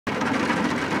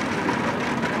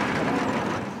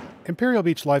Imperial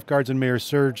Beach lifeguards and Mayor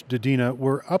SERGE DEDINA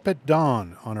were up at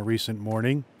dawn on a recent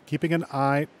morning, keeping an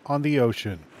eye on the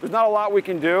ocean. There's not a lot we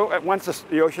can do. Once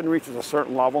the ocean reaches a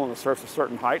certain level and the surf's a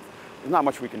certain height, there's not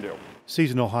much we can do.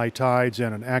 Seasonal high tides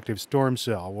and an active storm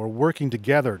cell were working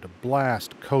together to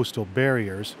blast coastal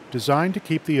barriers designed to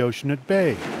keep the ocean at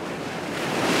bay.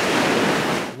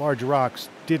 Large rocks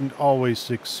didn't always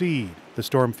succeed. The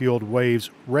storm-fueled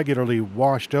waves regularly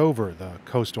washed over the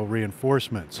coastal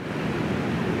reinforcements.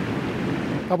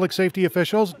 Public safety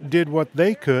officials did what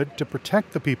they could to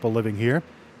protect the people living here.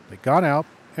 They got out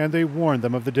and they warned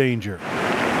them of the danger.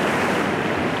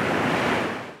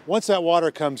 Once that water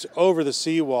comes over the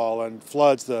seawall and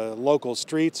floods the local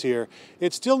streets here,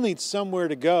 it still needs somewhere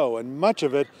to go, and much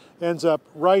of it ends up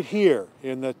right here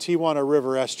in the Tijuana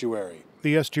River estuary.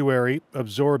 The estuary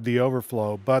absorbed the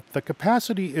overflow, but the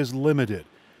capacity is limited.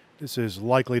 This is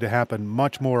likely to happen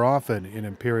much more often in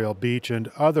Imperial Beach and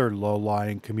other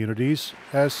low-lying communities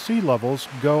as sea levels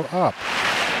go up.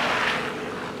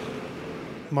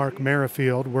 Mark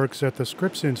Merrifield works at the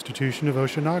Scripps Institution of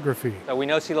Oceanography. So we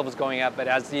know sea levels going up, but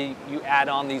as you add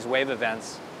on these wave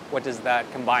events, what does that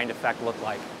combined effect look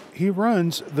like? He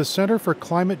runs the Center for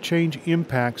Climate Change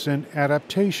Impacts and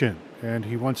Adaptation, and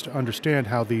he wants to understand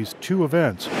how these two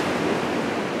events,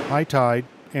 high tide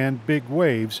and big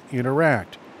waves,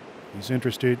 interact. He's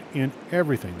interested in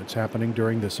everything that's happening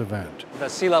during this event. The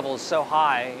sea level is so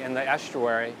high in the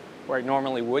estuary, where it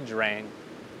normally would drain,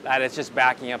 that it's just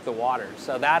backing up the water.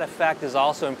 So that effect is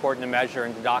also important to measure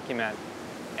and to document.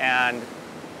 And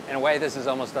in a way, this is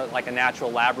almost like a natural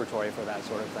laboratory for that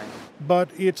sort of thing. But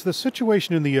it's the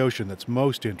situation in the ocean that's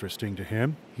most interesting to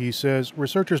him. He says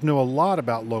researchers know a lot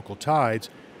about local tides,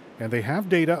 and they have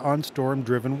data on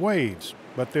storm-driven waves.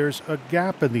 But there's a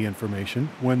gap in the information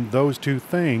when those two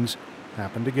things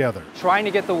happen together. Trying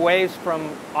to get the waves from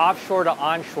offshore to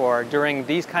onshore during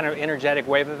these kind of energetic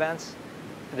wave events,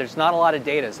 there's not a lot of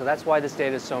data. So that's why this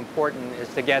data is so important, is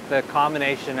to get the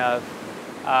combination of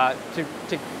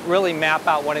to really map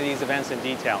out one of these events in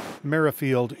detail.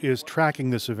 Merrifield is tracking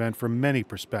this event from many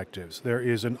perspectives. There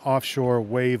is an offshore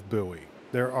wave buoy.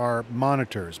 There are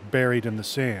monitors buried in the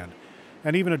sand,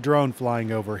 and even a drone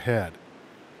flying overhead.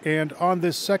 And on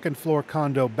this second-floor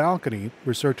condo balcony,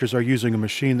 researchers are using a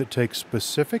machine that takes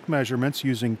specific measurements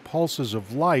using pulses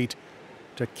of light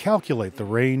to calculate the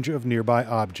range of nearby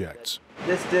objects.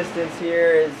 This distance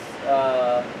here is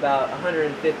about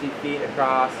 150 feet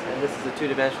across, and this is a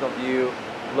two-dimensional view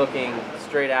looking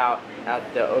straight out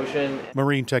at the ocean.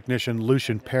 Marine technician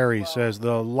Lucian Perry says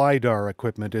the LiDAR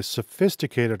equipment is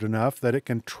sophisticated enough that it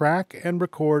can track and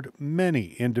record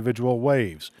many individual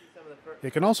waves.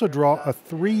 It can also draw a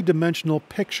three-dimensional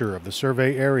picture of the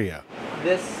survey area.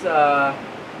 This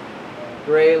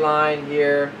gray line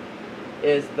here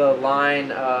is the line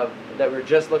that we're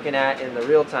just looking at in the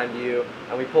real-time view,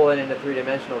 and we pull it into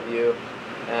three-dimensional view,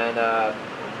 and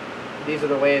these are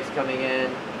the waves coming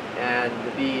in and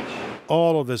the beach.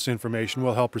 All of this information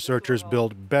will help researchers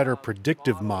build better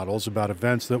predictive models about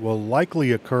events that will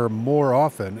likely occur more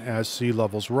often as sea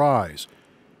levels rise.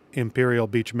 Imperial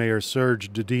Beach Mayor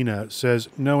SERGE DEDINA says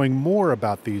knowing more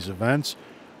about these events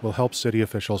will help city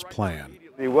officials plan.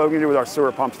 What are we going to do with our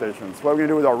sewer pump stations? What are we going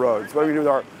to do with our roads? What are we going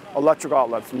to do with our electric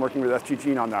outlets? I'm working with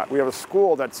SGG on that. We have a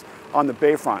school that's on the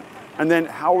bayfront. And then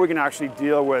how are we going to actually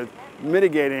deal with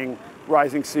mitigating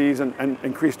rising seas and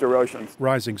increased erosion?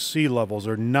 Rising sea levels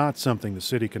are not something the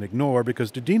city can ignore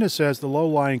because DEDINA says the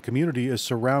low-lying community is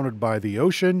surrounded by the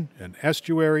ocean, an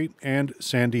estuary, and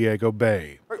San Diego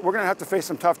Bay. We're going to have to face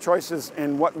some tough choices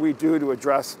in what we do to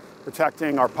address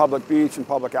protecting our public beach and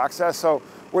public access. So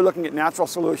we're looking at natural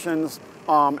solutions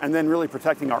and then really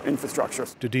protecting our infrastructure.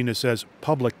 DEDINA says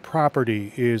public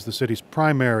property is the city's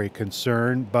primary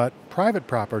concern, but private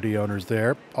property owners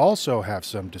there also have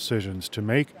some decisions to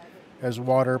make as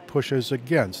water pushes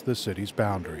against the city's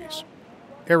boundaries.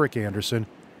 ERIK Anderson,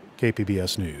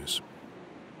 KPBS News.